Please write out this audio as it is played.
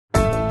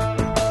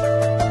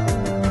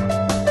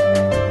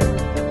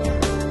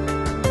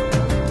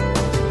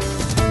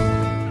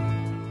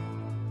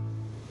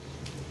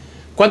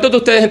¿Cuántos de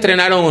ustedes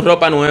estrenaron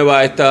ropa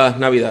nueva estas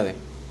Navidades?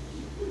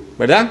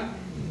 ¿Verdad?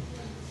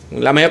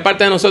 La mayor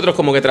parte de nosotros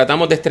como que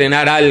tratamos de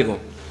estrenar algo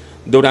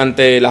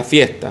durante la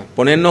fiesta.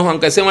 Ponernos,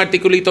 aunque sea un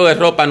articulito de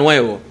ropa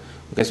nuevo,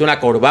 aunque sea una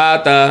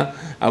corbata,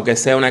 aunque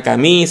sea una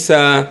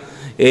camisa.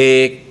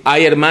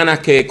 Hay hermanas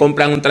que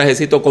compran un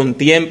trajecito con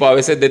tiempo, a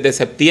veces desde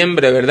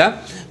septiembre,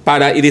 ¿verdad?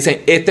 Y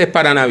dicen, este es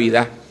para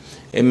Navidad.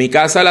 En mi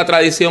casa la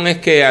tradición es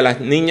que a las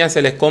niñas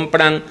se les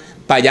compran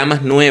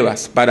payamas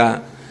nuevas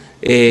para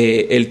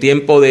el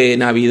tiempo de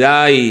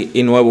Navidad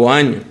y Nuevo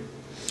Año.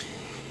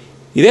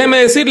 Y déjeme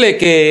decirle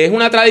que es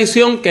una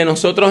tradición que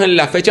nosotros en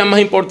las fechas más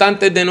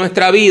importantes de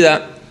nuestra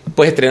vida,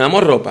 pues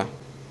estrenamos ropa.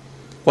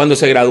 Cuando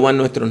se gradúan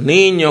nuestros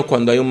niños,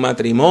 cuando hay un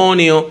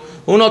matrimonio,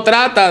 uno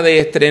trata de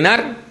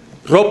estrenar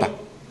ropa.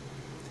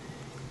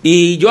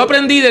 Y yo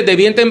aprendí desde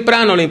bien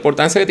temprano la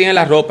importancia que tiene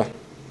la ropa,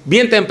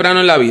 bien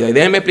temprano en la vida. Y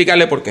déjenme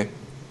explicarle por qué.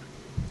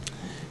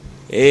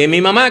 Mi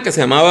mamá, que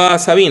se llamaba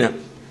Sabina,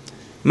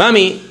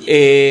 mami,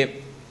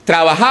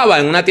 trabajaba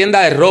en una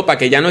tienda de ropa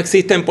que ya no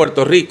existe en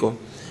Puerto Rico,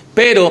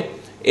 pero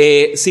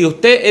si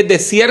usted es de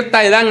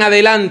cierta edad en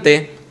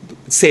adelante,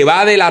 se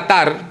va a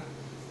delatar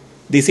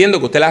diciendo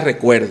que usted la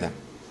recuerda.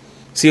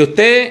 Si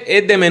usted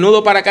es de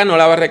menudo para acá, no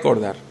la va a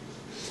recordar.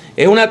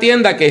 Es una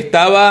tienda que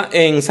estaba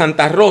en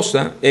Santa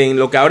Rosa, en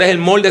lo que ahora es el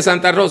mall de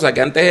Santa Rosa, que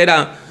antes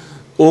era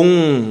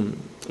un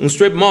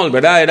strip mall,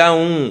 ¿verdad? Era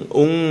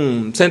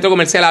un centro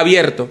comercial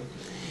abierto.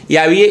 Y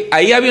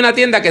ahí había una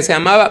tienda que se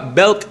llamaba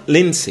Belk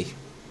Lindsay.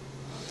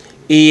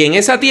 Y en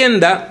esa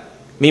tienda,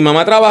 mi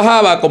mamá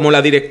trabajaba como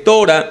la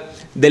directora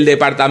del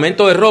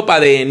departamento de ropa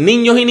de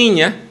niños y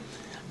niñas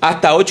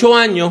hasta 8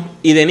 años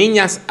y de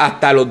niñas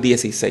hasta los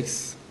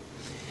 16.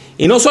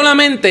 Y no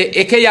solamente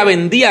es que ella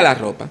vendía la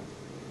ropa,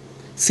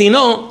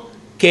 sino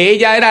que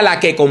ella era la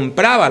que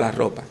compraba la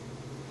ropa.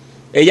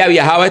 Ella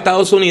viajaba a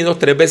Estados Unidos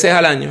 3 veces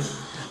al año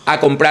a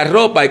comprar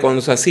ropa, y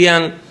cuando se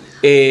hacían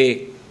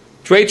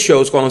trade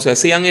shows, cuando se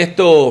hacían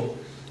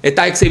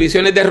estas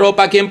exhibiciones de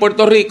ropa aquí en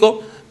Puerto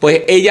Rico,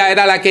 pues ella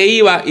era la que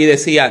iba y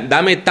decía,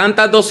 dame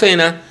tantas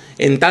docenas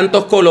en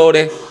tantos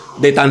colores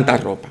de tanta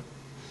ropa.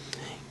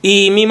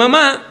 Y mi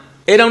mamá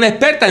era una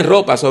experta en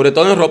ropa, sobre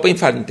todo en ropa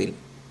infantil.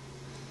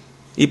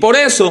 Y por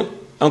eso,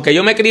 aunque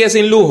yo me crié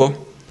sin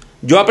lujo,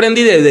 yo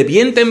aprendí desde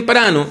bien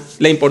temprano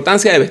la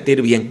importancia de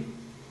vestir bien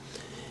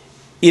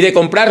y de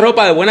comprar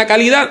ropa de buena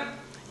calidad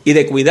y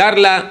de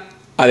cuidarla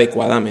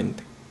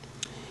adecuadamente.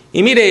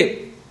 Y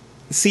mire,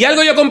 si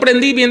algo yo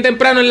comprendí bien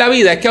temprano en la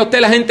vida es que a usted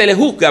la gente le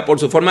juzga por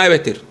su forma de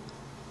vestir.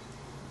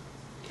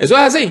 Eso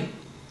es así.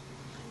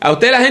 A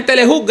usted la gente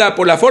le juzga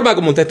por la forma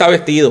como usted está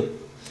vestido.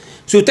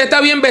 Si usted está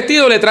bien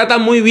vestido, le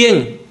tratan muy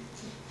bien.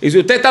 Y si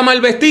usted está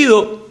mal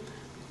vestido,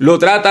 lo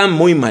tratan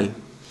muy mal.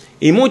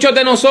 Y muchos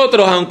de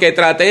nosotros, aunque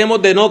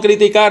tratemos de no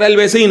criticar al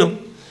vecino,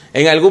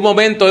 en algún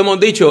momento hemos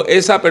dicho,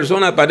 esa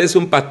persona parece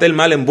un pastel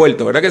mal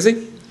envuelto, ¿verdad que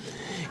sí?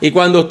 Y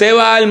cuando usted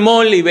va al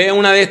mall y ve a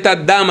una de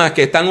estas damas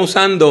que están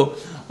usando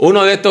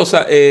uno de estos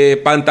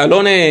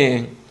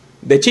pantalones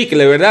de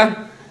chicle,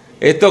 ¿verdad?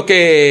 Estos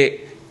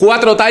que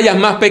 4 tallas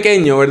más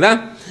pequeños,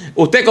 ¿verdad?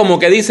 Usted como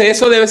que dice,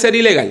 eso debe ser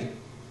ilegal,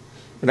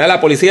 ¿verdad?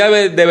 La policía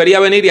debería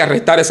venir y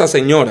arrestar a esa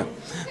señora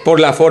por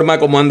la forma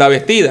como anda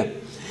vestida.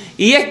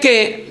 Y es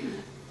que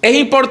es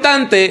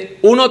importante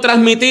uno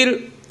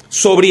transmitir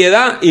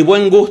sobriedad y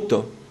buen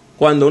gusto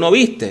cuando uno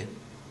viste.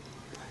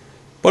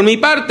 Por mi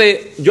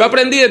parte, yo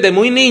aprendí desde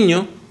muy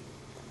niño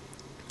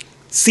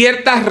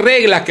ciertas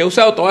reglas que he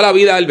usado toda la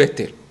vida al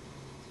vestir.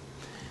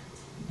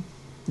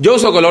 Yo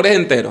uso colores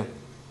enteros.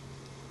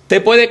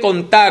 Usted puede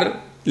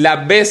contar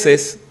las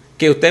veces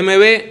que usted me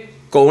ve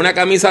con una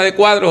camisa de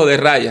cuadros o de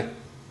rayas.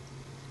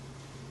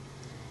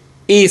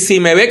 Y si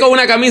me ve con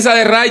una camisa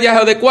de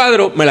rayas o de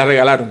cuadros, me la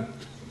regalaron.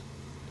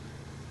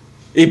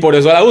 Y por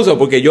eso la uso,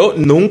 porque yo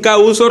nunca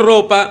uso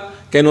ropa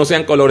que no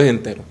sean colores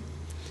enteros.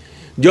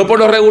 Yo por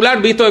lo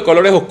regular visto de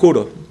colores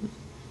oscuros.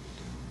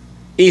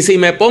 Y si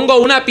me pongo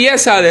una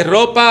pieza de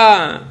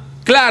ropa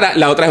clara,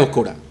 la otra es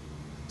oscura.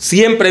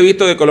 Siempre he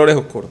visto de colores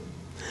oscuros.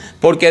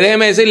 Porque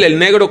déjeme decirle, el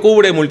negro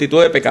cubre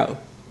multitud de pecados,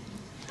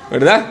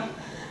 ¿verdad?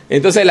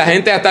 Entonces la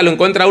gente hasta lo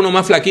encuentra a uno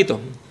más flaquito.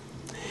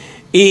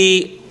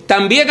 Y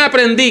también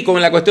aprendí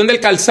con la cuestión del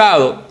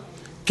calzado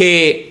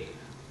que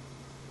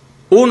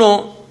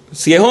uno,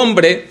 si es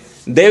hombre,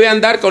 debe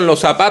andar con los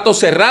zapatos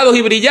cerrados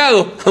y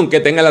brillados, aunque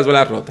tenga las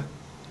suelas rotas.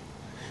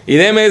 Y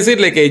déjeme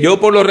decirle que yo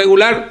por lo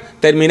regular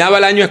terminaba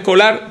el año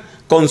escolar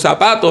con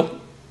zapatos,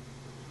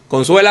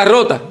 con suelas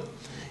rotas,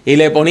 y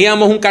le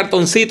poníamos un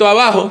cartoncito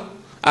abajo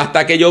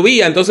hasta que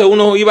llovía, entonces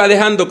uno iba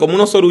dejando como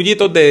unos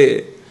sorullitos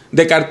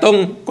de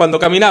cartón cuando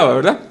caminaba,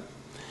 ¿verdad?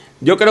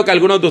 Yo creo que a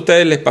algunos de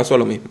ustedes les pasó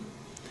lo mismo.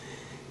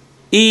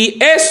 Y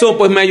eso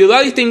pues me ayudó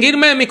a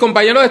distinguirme de mis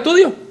compañeros de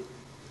estudio.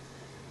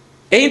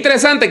 Es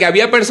interesante que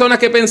había personas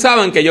que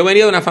pensaban que yo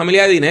venía de una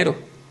familia de dinero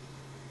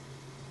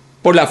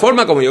por la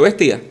forma como yo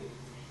vestía.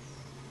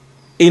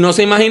 Y no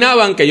se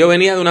imaginaban que yo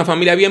venía de una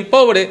familia bien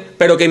pobre,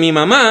 pero que mi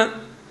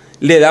mamá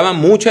le daba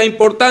mucha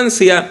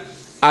importancia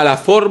a la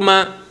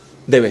forma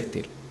de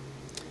vestir.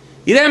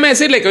 Y déjeme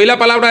decirle que hoy la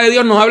palabra de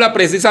Dios nos habla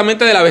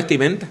precisamente de la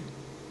vestimenta.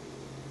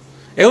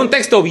 Es un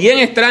texto bien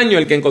extraño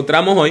el que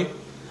encontramos hoy,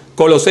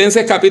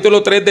 Colosenses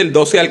capítulo 3 del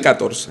 12 al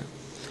 14.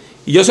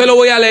 Y yo se lo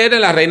voy a leer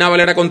en la Reina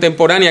Valera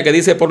contemporánea, que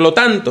dice: por lo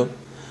tanto,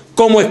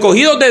 como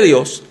escogidos de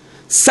Dios,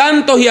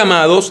 santos y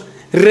amados,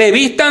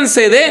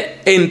 revístanse de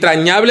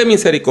entrañable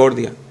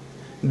misericordia,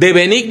 de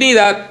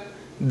benignidad,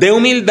 de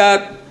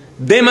humildad,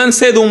 de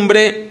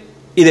mansedumbre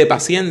y de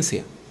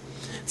paciencia.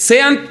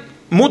 Sean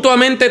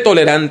mutuamente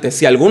tolerantes.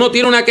 Si alguno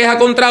tiene una queja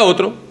contra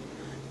otro,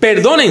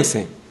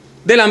 perdónense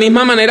de la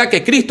misma manera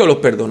que Cristo los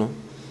perdonó.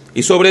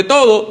 Y sobre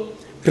todo,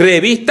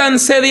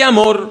 revístanse de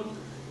amor,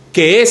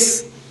 que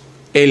es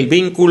el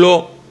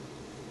vínculo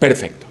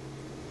perfecto.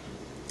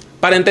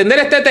 Para entender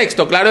este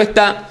texto, claro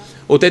está,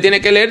 usted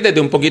tiene que leer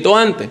desde un poquito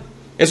antes.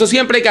 Eso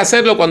siempre hay que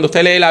hacerlo cuando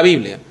usted lee la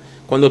Biblia.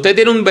 Cuando usted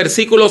tiene un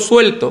versículo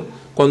suelto,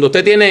 cuando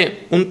usted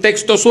tiene un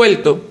texto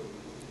suelto,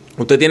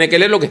 usted tiene que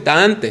leer lo que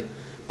está antes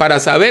para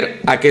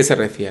saber a qué se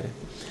refiere.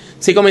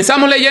 Si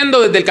comenzamos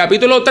leyendo desde el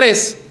capítulo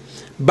 3,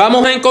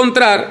 vamos a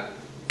encontrar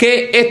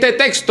que este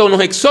texto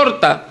nos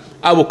exhorta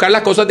a buscar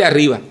las cosas de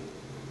arriba.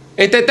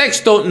 Este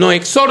texto nos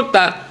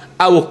exhorta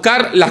a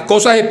buscar las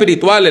cosas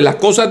espirituales, las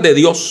cosas de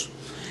Dios.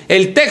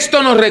 El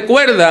texto nos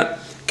recuerda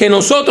que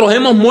nosotros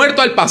hemos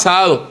muerto al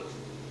pasado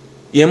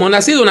y hemos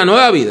nacido una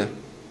nueva vida.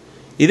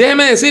 Y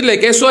déjeme decirle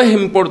que eso es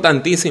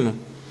importantísimo,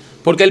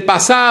 porque el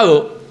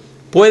pasado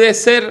puede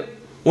ser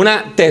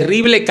una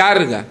terrible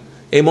carga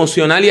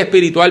emocional y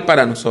espiritual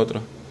para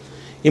nosotros.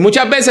 Y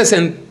muchas veces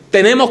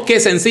tenemos que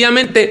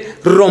sencillamente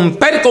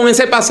romper con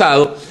ese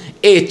pasado,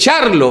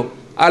 echarlo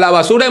a la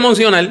basura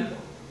emocional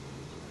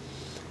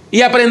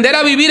y aprender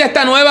a vivir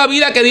esta nueva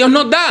vida que Dios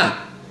nos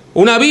da.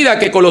 Una vida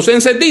que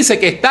Colosenses dice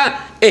que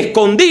está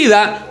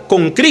escondida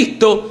con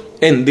Cristo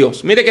en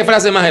Dios. Mire qué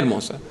frase más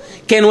hermosa.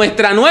 Que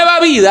nuestra nueva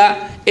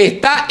vida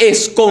está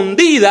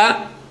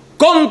escondida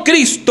con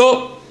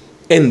Cristo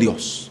en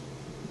Dios.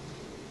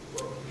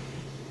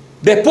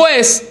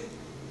 Después,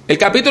 el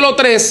capítulo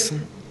 3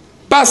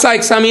 pasa a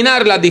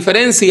examinar las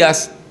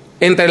diferencias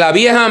entre la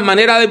vieja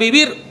manera de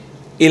vivir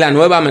y la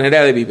nueva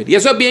manera de vivir. Y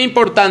eso es bien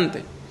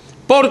importante,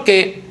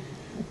 porque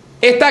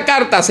esta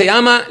carta se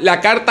llama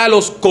la carta a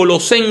los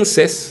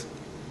Colosenses,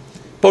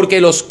 porque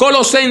los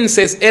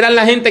colosenses eran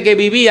la gente que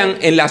vivían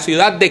en la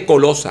ciudad de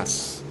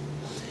Colosas.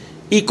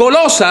 Y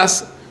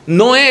Colosas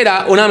no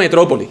era una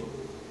metrópoli.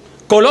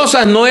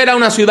 Colosas no era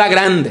una ciudad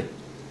grande.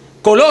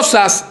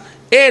 Colosas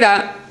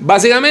era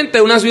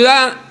básicamente una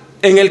ciudad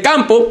en el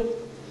campo,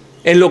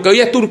 en lo que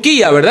hoy es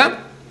Turquía, ¿verdad?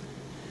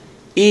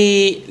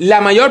 Y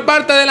la mayor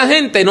parte de la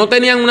gente no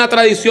tenían una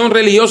tradición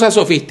religiosa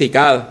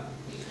sofisticada,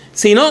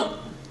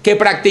 sino que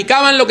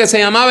practicaban lo que se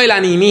llamaba el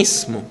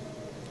animismo.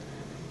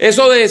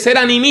 Eso de ser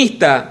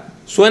animista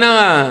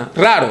suena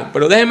raro,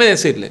 pero déjenme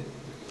decirle,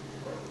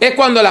 es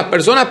cuando las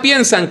personas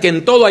piensan que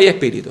en todo hay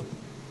espíritu.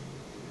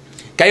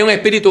 Que hay un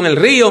espíritu en el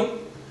río,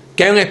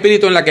 que hay un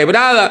espíritu en la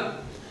quebrada,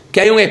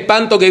 que hay un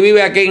espanto que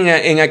vive aquí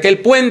en aquel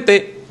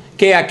puente,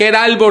 que aquel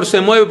árbol se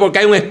mueve porque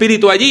hay un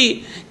espíritu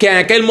allí, que en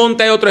aquel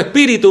monte hay otro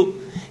espíritu.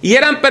 Y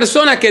eran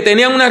personas que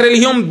tenían una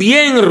religión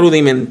bien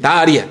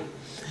rudimentaria.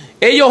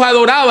 Ellos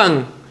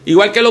adoraban,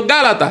 igual que los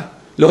gálatas,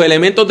 los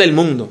elementos del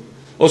mundo.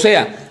 O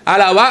sea,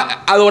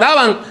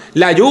 adoraban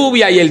la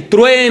lluvia y el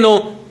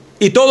trueno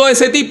y todo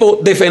ese tipo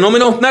de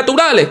fenómenos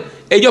naturales.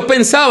 Ellos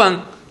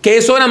pensaban que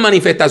eso eran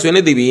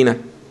manifestaciones divinas.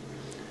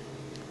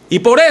 Y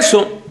por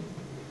eso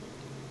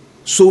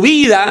su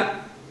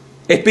vida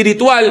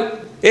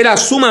espiritual era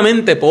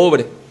sumamente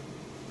pobre.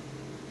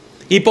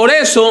 Y por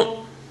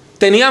eso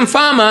tenían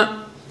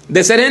fama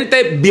de ser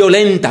gente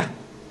violenta.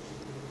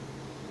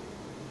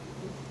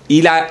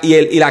 Y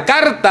la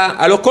carta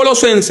a los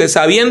colosenses,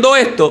 sabiendo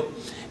esto,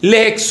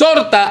 les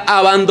exhorta a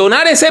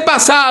abandonar ese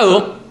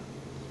pasado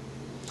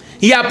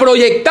y a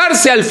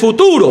proyectarse al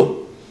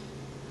futuro,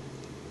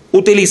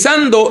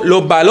 utilizando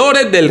los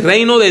valores del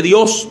reino de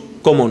Dios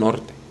como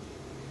norte.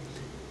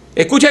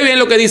 Escuche bien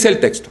lo que dice el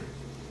texto,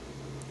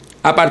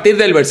 a partir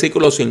del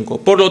versículo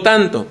 5. Por lo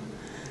tanto,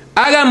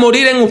 hagan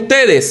morir en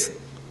ustedes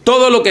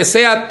todo lo que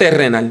sea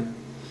terrenal: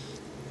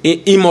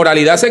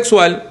 inmoralidad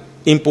sexual,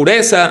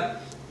 impureza,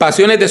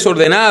 pasiones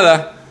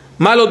desordenadas,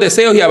 malos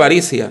deseos y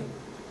avaricia.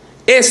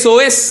 Eso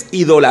es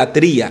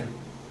idolatría.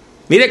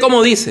 Mire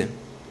cómo dice: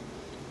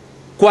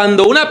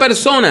 cuando una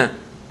persona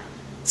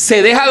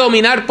se deja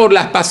dominar por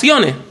las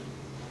pasiones,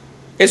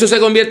 eso se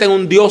convierte en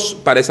un dios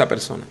para esa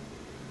persona.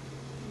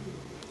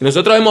 Y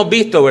nosotros hemos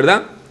visto,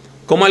 ¿verdad?,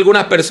 cómo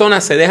algunas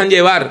personas se dejan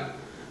llevar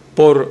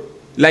por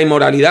la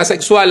inmoralidad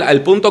sexual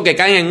al punto que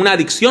caen en una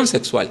adicción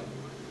sexual,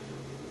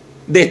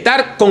 de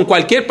estar con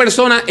cualquier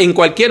persona en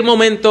cualquier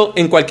momento,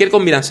 en cualquier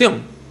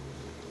combinación.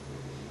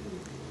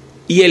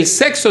 Y el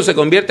sexo se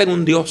convierte en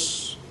un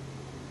dios.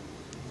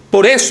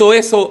 Por eso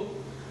es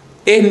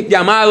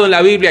llamado en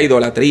la Biblia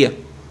idolatría.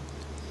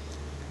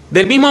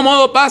 Del mismo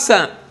modo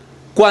pasa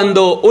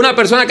cuando una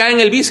persona cae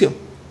en el vicio.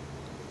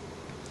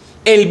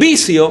 El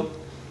vicio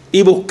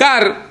y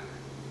buscar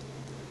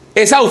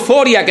esa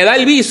euforia que da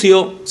el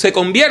vicio se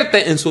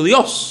convierte en su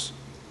Dios.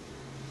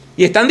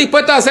 Y están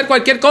dispuestos a hacer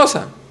cualquier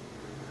cosa,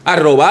 a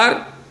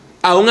robar,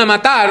 aún a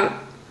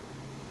matar,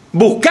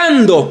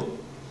 buscando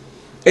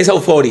esa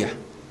euforia.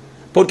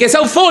 Porque esa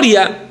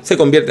euforia se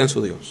convierte en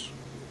su Dios.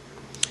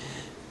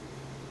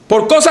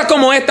 Por cosas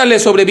como estas le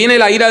sobreviene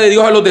la ira de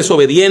Dios a los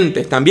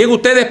desobedientes. También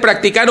ustedes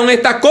practicaron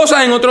estas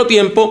cosas en otro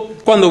tiempo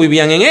cuando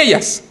vivían en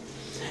ellas.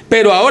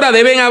 Pero ahora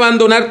deben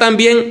abandonar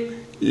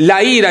también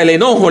la ira, el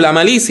enojo, la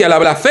malicia, la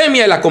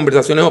blasfemia y las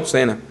conversaciones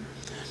obscenas.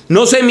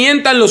 No se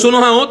mientan los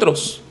unos a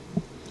otros,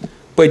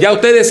 pues ya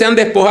ustedes se han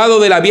despojado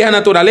de la vieja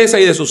naturaleza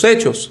y de sus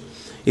hechos,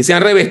 y se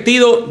han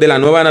revestido de la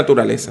nueva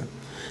naturaleza.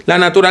 La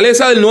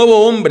naturaleza del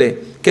nuevo hombre,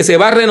 que se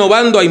va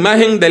renovando a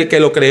imagen del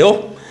que lo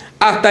creó,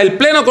 hasta el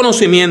pleno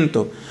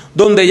conocimiento,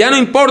 donde ya no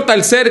importa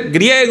el ser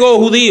griego o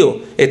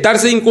judío, estar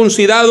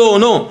circuncidado o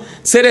no,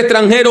 ser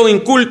extranjero o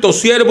inculto,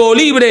 siervo o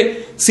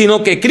libre,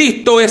 sino que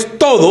Cristo es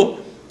todo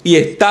y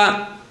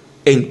está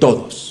en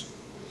todos.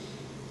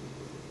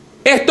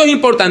 Esto es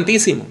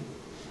importantísimo.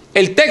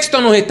 El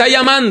texto nos está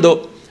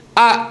llamando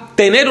a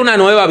tener una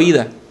nueva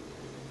vida.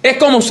 Es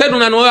como ser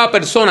una nueva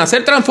persona,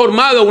 ser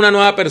transformado en una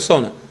nueva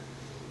persona.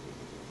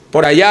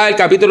 Por allá el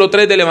capítulo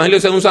 3 del Evangelio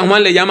según San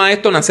Juan le llama a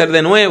esto nacer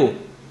de nuevo.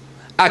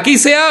 Aquí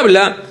se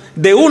habla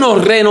de uno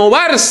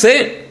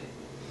renovarse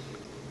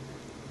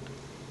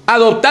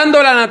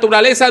adoptando la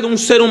naturaleza de un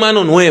ser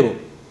humano nuevo,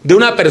 de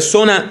una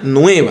persona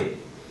nueva.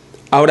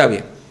 Ahora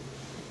bien,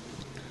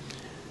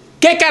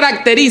 ¿qué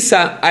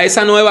caracteriza a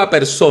esa nueva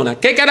persona?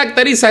 ¿Qué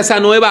caracteriza a esa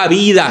nueva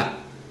vida?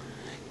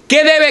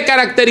 ¿Qué debe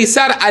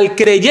caracterizar al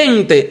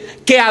creyente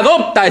que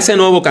adopta ese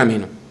nuevo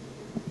camino?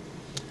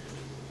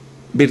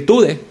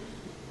 Virtudes.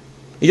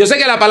 Y yo sé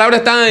que la palabra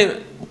está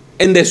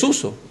en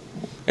desuso.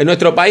 En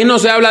nuestro país no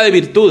se habla de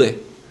virtudes,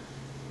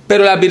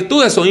 pero las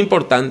virtudes son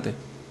importantes.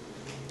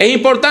 Es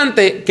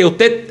importante que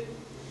usted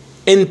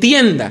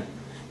entienda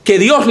que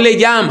Dios le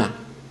llama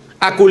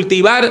a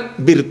cultivar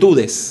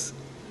virtudes,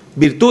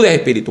 virtudes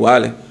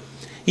espirituales.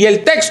 Y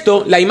el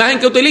texto, la imagen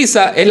que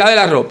utiliza es la de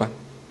la ropa.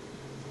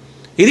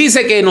 Y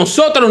dice que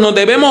nosotros nos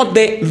debemos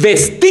de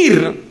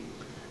vestir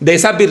de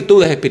esas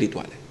virtudes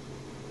espirituales.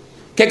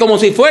 Que como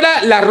si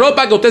fuera la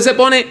ropa que usted se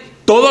pone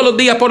todos los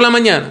días por la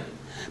mañana,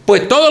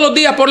 pues todos los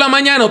días por la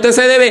mañana usted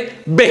se debe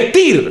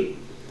vestir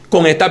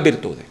con estas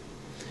virtudes.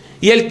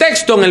 Y el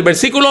texto en el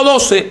versículo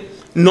 12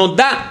 nos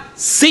da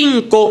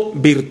 5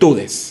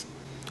 virtudes.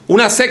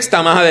 Una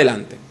sexta más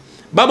adelante.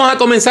 Vamos a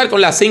comenzar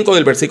con las 5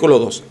 del versículo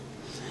 12.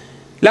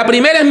 La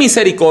primera es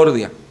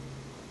misericordia.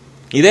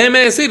 Y déjeme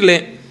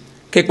decirle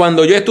que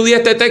cuando yo estudié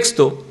este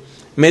texto,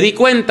 me di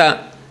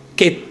cuenta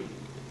que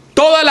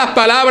todas las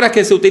palabras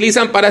que se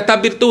utilizan para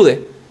estas virtudes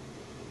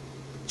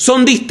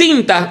son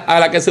distintas a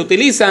las que se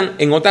utilizan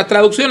en otras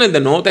traducciones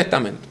del Nuevo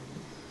Testamento.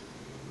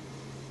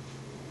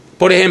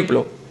 Por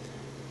ejemplo,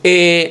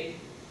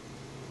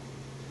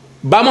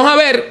 vamos a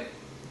ver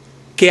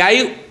que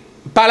hay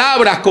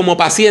palabras como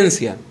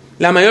paciencia.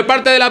 La mayor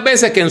parte de las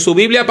veces que en su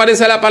Biblia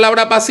aparece la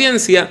palabra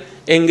paciencia,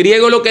 en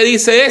griego lo que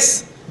dice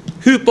es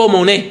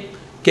hypomoné,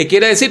 que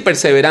quiere decir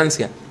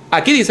perseverancia.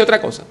 Aquí dice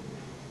otra cosa.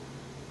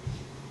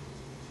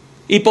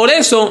 Y por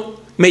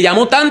eso me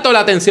llamó tanto la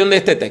atención de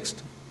este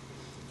texto.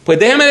 Pues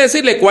déjeme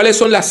decirle cuáles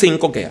son las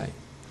 5 que hay.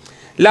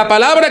 La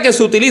palabra que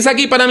se utiliza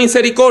aquí para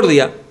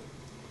misericordia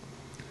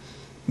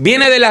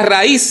viene de la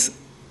raíz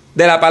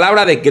de la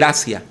palabra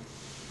desgracia.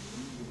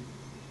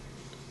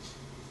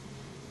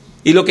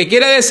 Y lo que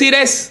quiere decir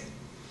es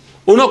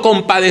uno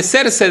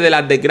compadecerse de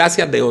las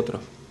desgracias de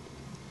otros.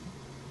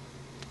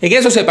 En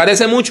eso se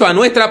parece mucho a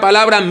nuestra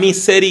palabra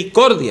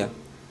misericordia,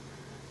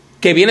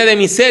 que viene de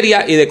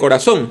miseria y de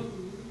corazón,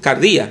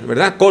 cardía,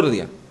 ¿verdad?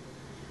 Cordia.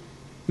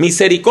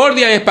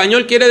 Misericordia en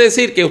español quiere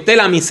decir que usted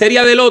la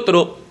miseria del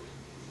otro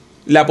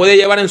la puede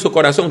llevar en su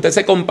corazón. Usted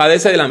se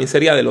compadece de la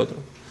miseria del otro.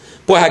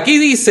 Pues aquí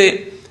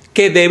dice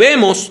que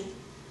debemos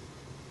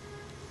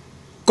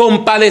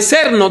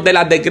compadecernos de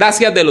las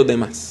desgracias de los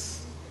demás.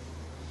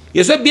 Y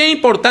eso es bien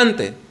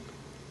importante,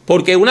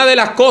 porque una de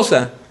las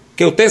cosas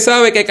que usted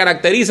sabe que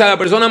caracteriza a la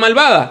persona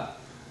malvada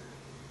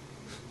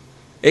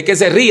es que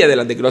se ríe de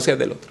las desgracias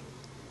del otro.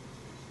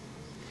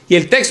 Y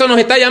el texto nos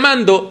está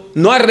llamando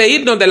no a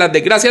reírnos de las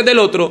desgracias del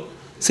otro,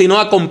 sino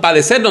a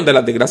compadecernos de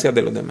las desgracias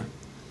de los demás.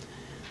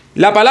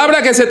 La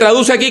palabra que se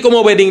traduce aquí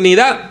como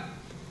benignidad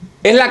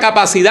es la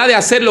capacidad de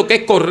hacer lo que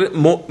es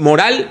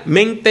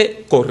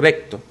moralmente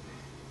correcto,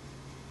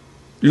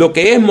 lo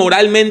que es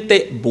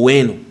moralmente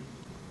bueno.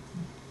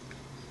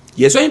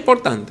 Y eso es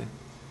importante.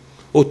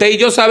 Usted y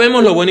yo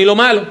sabemos lo bueno y lo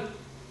malo.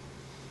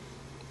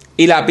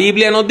 Y la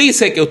Biblia nos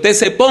dice que usted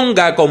se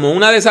ponga como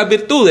una de esas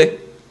virtudes,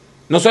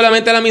 no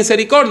solamente la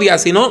misericordia,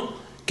 sino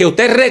que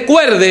usted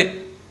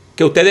recuerde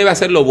que usted debe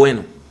hacer lo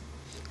bueno,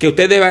 que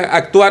usted debe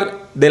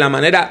actuar de la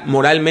manera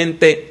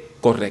moralmente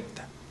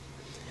correcta.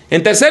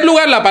 En tercer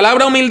lugar, la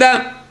palabra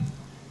humildad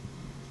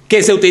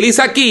que se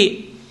utiliza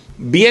aquí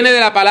viene de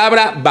la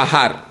palabra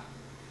bajar.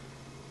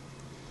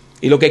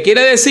 Y lo que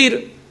quiere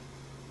decir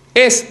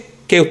es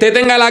que usted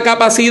tenga la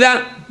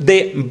capacidad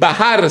de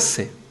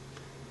bajarse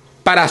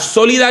para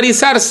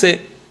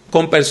solidarizarse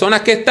con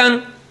personas que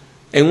están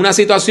en una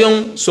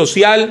situación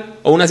social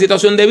o una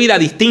situación de vida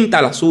distinta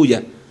a la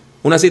suya,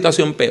 una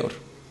situación peor.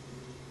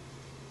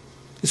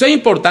 Eso es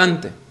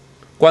importante.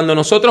 Cuando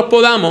nosotros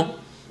podamos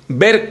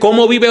ver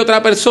cómo vive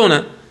otra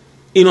persona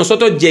y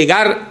nosotros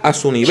llegar a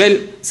su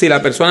nivel si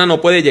la persona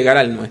no puede llegar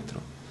al nuestro.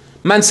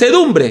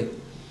 Mansedumbre.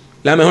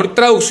 La mejor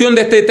traducción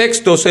de este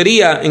texto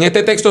sería,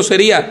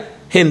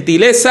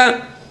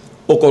 gentileza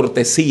o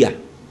cortesía.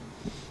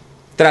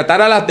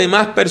 Tratar a las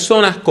demás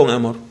personas con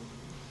amor.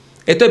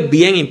 Esto es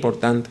bien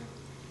importante.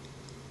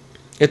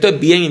 Esto es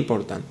bien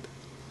importante.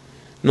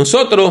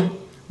 Nosotros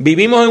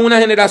vivimos en una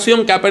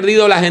generación que ha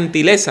perdido la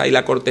gentileza y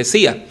la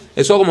cortesía.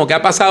 Eso como que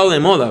ha pasado de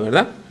moda,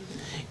 ¿verdad?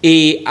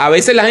 Y a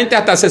veces la gente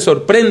hasta se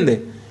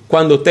sorprende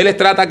cuando usted les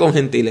trata con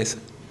gentileza.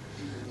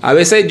 A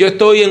veces yo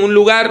estoy en un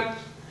lugar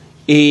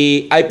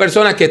y hay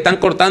personas que están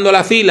cortando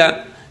la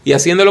fila y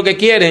haciendo lo que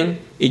quieren,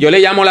 y yo le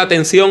llamo la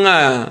atención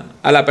a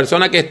la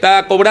persona que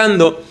está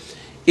cobrando,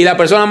 y la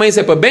persona me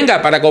dice, pues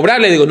venga para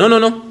cobrar. Le digo,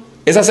 no,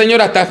 esa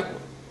señora está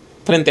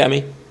frente a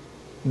mí.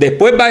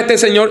 Después va este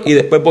señor y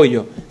después voy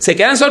yo. Se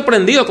quedan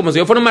sorprendidos como si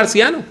yo fuera un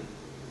marciano.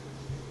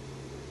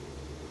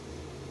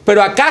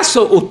 Pero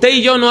 ¿acaso usted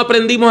y yo no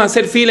aprendimos a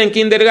hacer fila en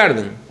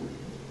kindergarten?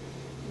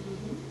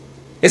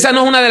 Esa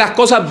no es una de las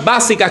cosas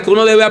básicas que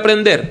uno debe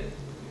aprender.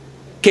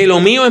 Que lo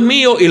mío es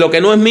mío y lo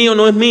que no es mío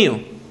no es mío.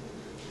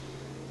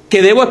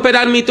 Que debo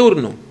esperar mi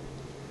turno.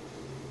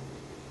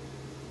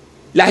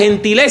 La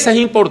gentileza es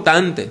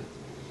importante.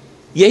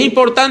 Y es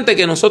importante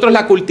que nosotros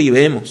la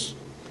cultivemos.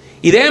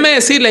 Y déjeme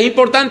decirle, es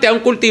importante aún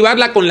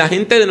cultivarla con la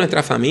gente de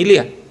nuestra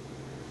familia.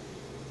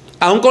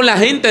 Aún con la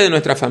gente de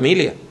nuestra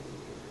familia.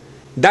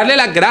 Darle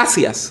las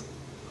gracias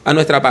a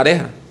nuestra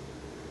pareja.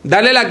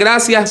 Darle las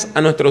gracias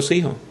a nuestros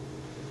hijos.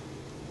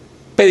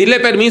 Pedirle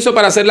permiso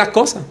para hacer las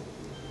cosas.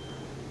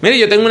 Mire,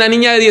 yo tengo una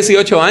niña de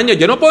 18 años.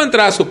 Yo no puedo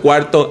entrar a su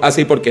cuarto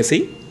así porque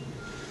sí.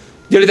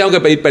 Yo le tengo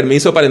que pedir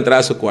permiso para entrar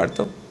a su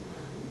cuarto.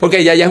 Porque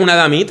ella ya es una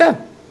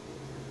damita.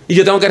 Y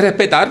yo tengo que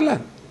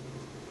respetarla.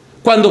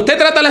 Cuando usted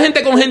trata a la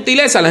gente con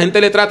gentileza, la gente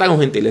le trata con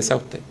gentileza a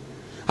usted.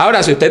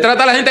 Ahora, si usted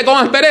trata a la gente con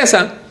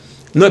aspereza,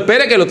 no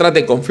espere que lo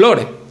traten con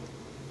flores.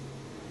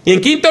 Y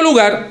en quinto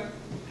lugar,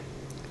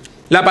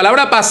 la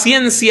palabra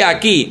paciencia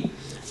aquí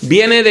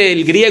viene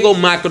del griego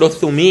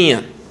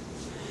macrozumía.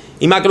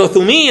 Y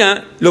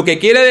macrozumía lo que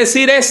quiere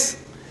decir es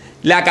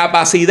la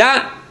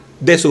capacidad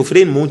de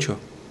sufrir mucho,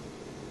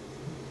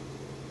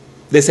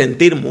 de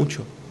sentir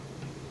mucho.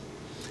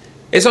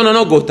 Eso no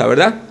nos gusta,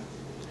 ¿verdad?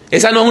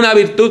 Esa no es una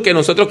virtud que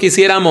nosotros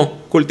quisiéramos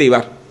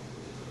cultivar.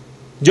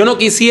 Yo no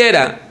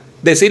quisiera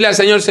decirle al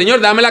Señor, Señor,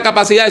 dame la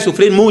capacidad de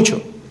sufrir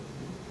mucho.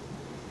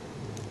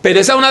 Pero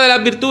esa es una de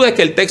las virtudes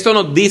que el texto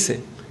nos dice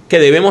que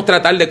debemos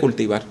tratar de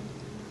cultivar.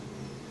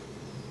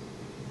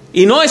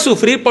 Y no es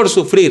sufrir por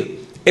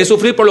sufrir, es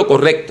sufrir por lo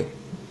correcto.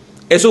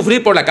 Es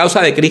sufrir por la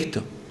causa de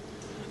Cristo.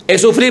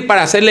 Es sufrir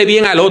para hacerle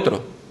bien al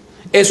otro.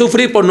 Es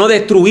sufrir por no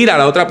destruir a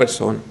la otra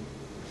persona.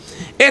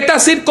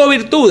 Estas 5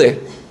 virtudes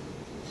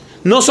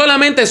no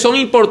solamente son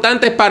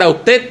importantes para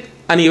usted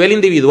a nivel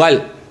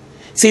individual,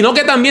 sino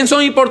que también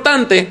son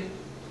importantes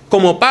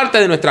como parte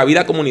de nuestra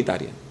vida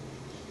comunitaria.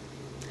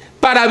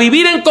 Para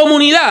vivir en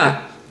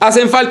comunidad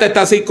hacen falta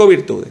estas 5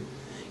 virtudes.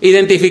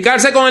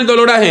 Identificarse con el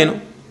dolor ajeno,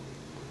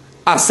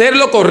 hacer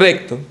lo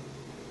correcto,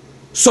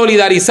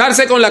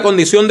 solidarizarse con la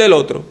condición del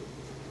otro,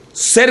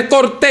 ser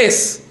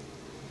cortés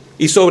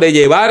y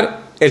sobrellevar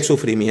el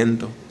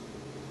sufrimiento.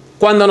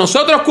 Cuando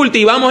nosotros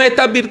cultivamos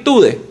estas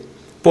virtudes,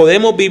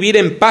 podemos vivir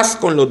en paz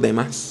con los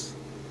demás.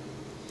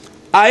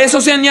 A eso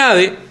se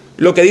añade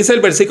lo que dice el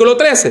versículo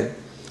 13,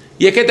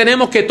 y es que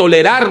tenemos que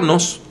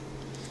tolerarnos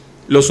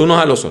los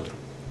unos a los otros.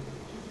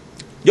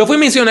 Yo fui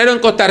misionero en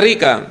Costa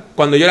Rica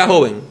cuando yo era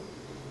joven,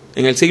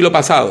 en el siglo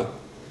pasado,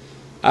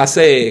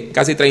 hace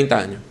casi 30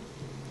 años.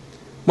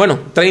 Bueno,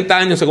 30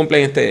 años se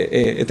cumplen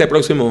estos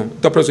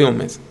próximos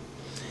meses.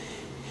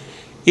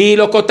 Y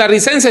los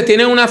costarricenses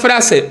tienen una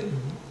frase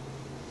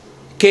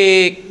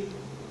que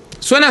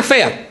suena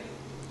fea,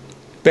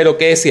 pero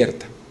que es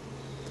cierta.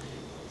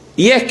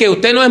 Y es que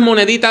usted no es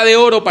monedita de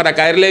oro para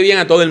caerle bien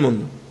a todo el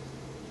mundo.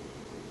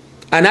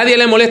 A nadie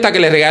le molesta que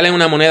le regalen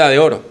una moneda de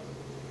oro.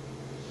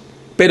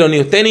 Pero ni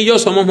usted ni yo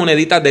somos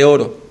moneditas de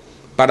oro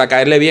para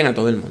caerle bien a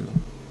todo el mundo.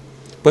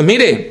 Pues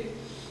mire,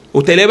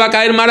 usted le va a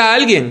caer mal a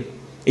alguien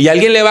y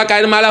alguien le va a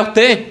caer mal a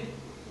usted.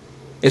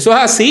 Eso es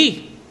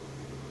así.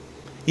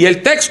 Y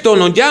el texto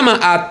nos llama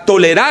a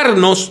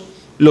tolerarnos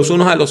los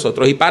unos a los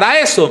otros. Y para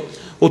eso,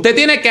 usted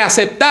tiene que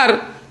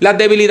aceptar las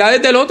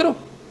debilidades del otro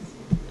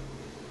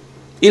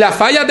y las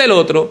fallas del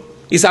otro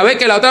y saber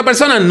que la otra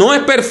persona no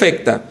es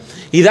perfecta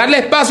y darle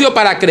espacio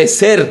para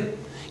crecer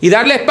y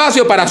darle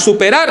espacio para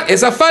superar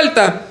esas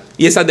faltas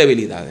y esas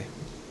debilidades.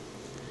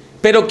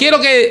 Pero quiero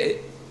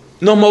que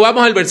nos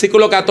movamos al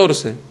versículo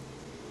 14,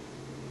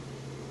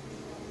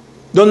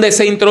 donde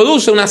se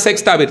introduce una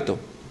sexta virtud.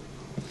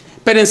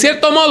 Pero en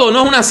cierto modo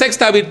no es una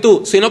sexta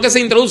virtud, sino que se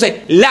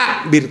introduce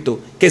la virtud.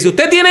 Que si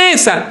usted tiene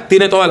esa,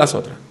 tiene todas las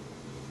otras.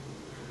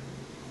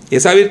 Y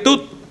esa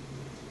virtud,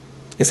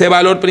 ese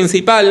valor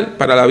principal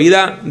para la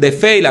vida de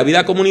fe y la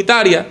vida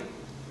comunitaria,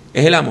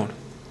 es el amor.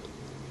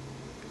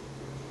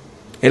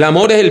 El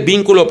amor es el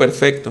vínculo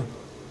perfecto.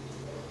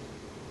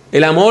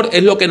 El amor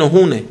es lo que nos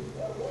une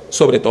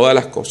sobre todas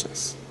las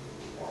cosas.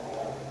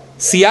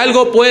 Si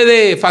algo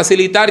puede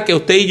facilitar que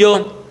usted y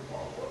yo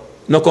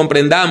nos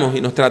comprendamos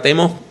y nos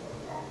tratemos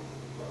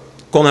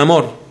con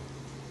amor,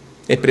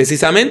 es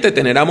precisamente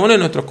tener amor en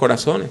nuestros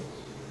corazones.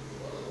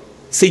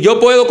 Si yo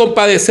puedo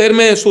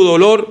compadecerme de su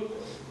dolor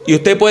y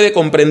usted puede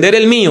comprender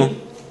el mío,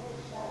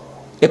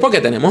 es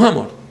porque tenemos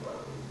amor.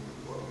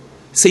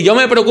 Si yo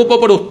me preocupo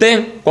por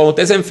usted cuando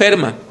usted se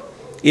enferma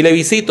y le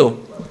visito,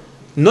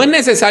 no es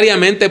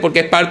necesariamente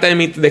porque es parte de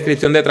mi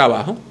descripción de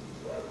trabajo.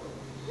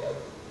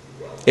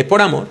 Es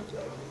por amor.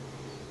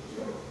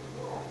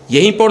 Y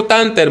es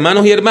importante,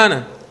 hermanos y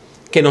hermanas,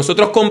 que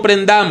nosotros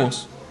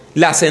comprendamos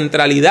la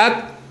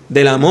centralidad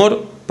del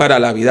amor para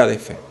la vida de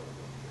fe.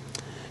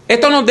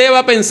 Esto nos lleva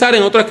a pensar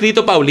en otro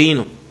escrito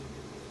paulino,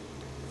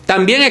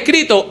 también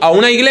escrito a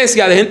una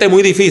iglesia de gente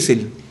muy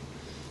difícil,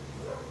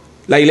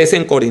 la iglesia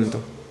en Corinto.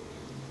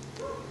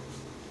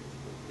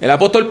 El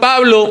apóstol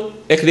Pablo,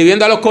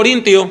 escribiendo a los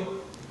corintios,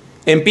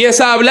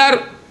 empieza a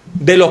hablar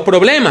de los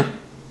problemas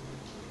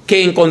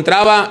que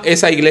encontraba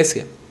esa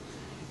iglesia.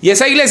 Y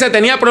esa iglesia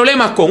tenía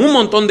problemas con un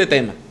montón de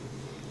temas.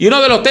 Y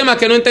uno de los temas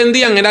que no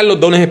entendían eran los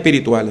dones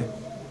espirituales.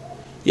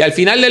 Y al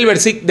final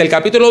del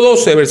capítulo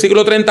 12,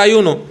 versículo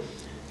 31,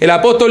 el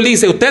apóstol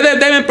dice: ustedes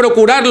deben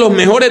procurar los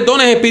mejores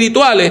dones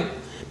espirituales,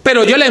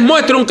 pero yo les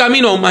muestro un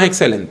camino aún más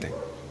excelente.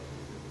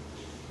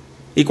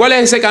 ¿Y cuál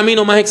es ese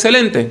camino más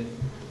excelente?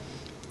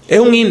 Es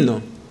un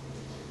himno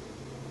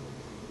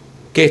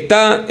que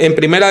está en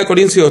 1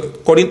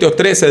 Corintios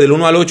 13, del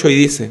 1 al 8, y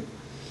dice: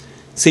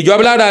 si yo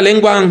hablara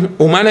lenguas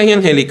humanas y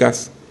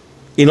angélicas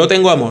y no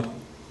tengo amor,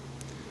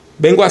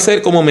 vengo a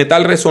ser como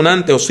metal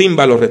resonante o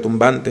címbalo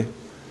retumbante.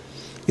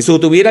 Y si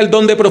tuviera el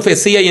don de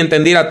profecía y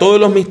entendiera todos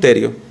los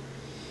misterios,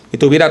 y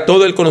tuviera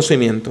todo el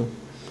conocimiento,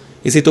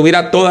 y si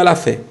tuviera toda la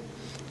fe,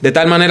 de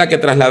tal manera que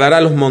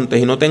trasladara los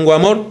montes y no tengo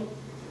amor,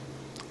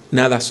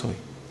 nada soy.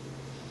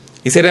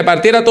 Y si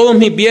repartiera todos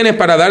mis bienes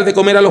para dar de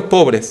comer a los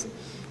pobres,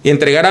 y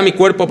entregara mi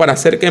cuerpo para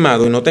ser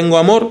quemado, y no tengo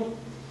amor,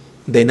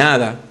 de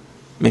nada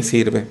me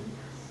sirve.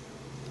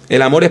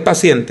 El amor es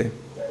paciente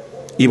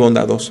y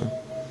bondadoso.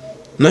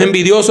 No es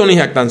envidioso ni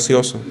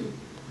jactancioso.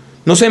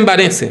 No se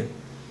envanece,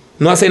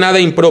 no hace nada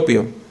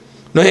impropio,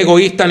 no es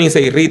egoísta ni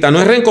se irrita, no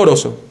es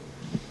rencoroso,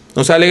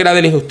 no se alegra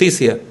de la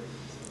injusticia,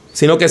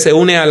 sino que se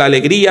une a la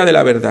alegría de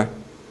la verdad.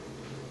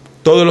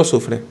 Todo lo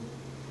sufre,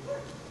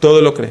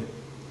 todo lo cree,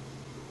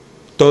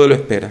 todo lo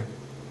espera,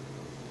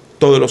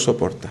 todo lo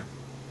soporta.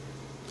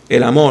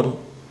 El amor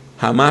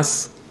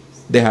jamás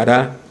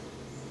dejará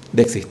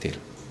de existir.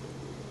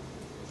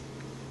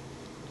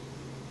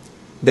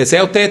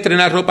 ¿Desea usted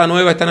estrenar ropa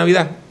nueva esta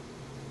Navidad?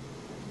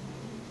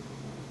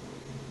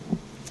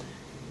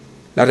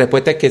 La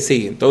respuesta es que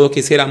sí. Todos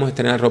quisiéramos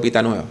estrenar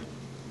ropita nueva.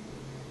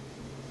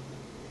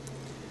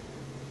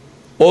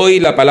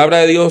 Hoy la palabra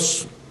de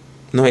Dios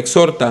nos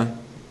exhorta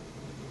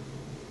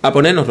a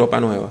ponernos ropa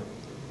nueva,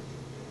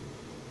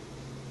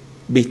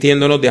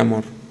 vistiéndonos de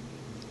amor,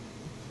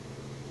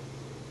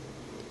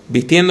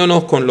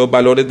 vistiéndonos con los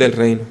valores del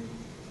reino.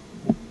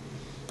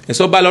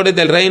 Esos valores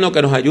del reino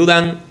que nos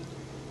ayudan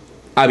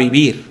a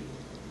vivir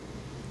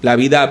la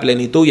vida a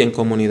plenitud y en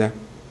comunidad.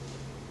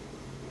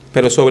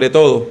 Pero sobre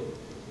todo,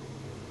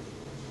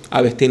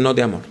 a vestirnos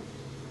de amor.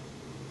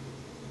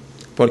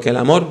 Porque el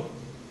amor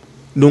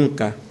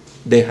nunca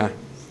deja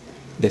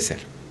de ser.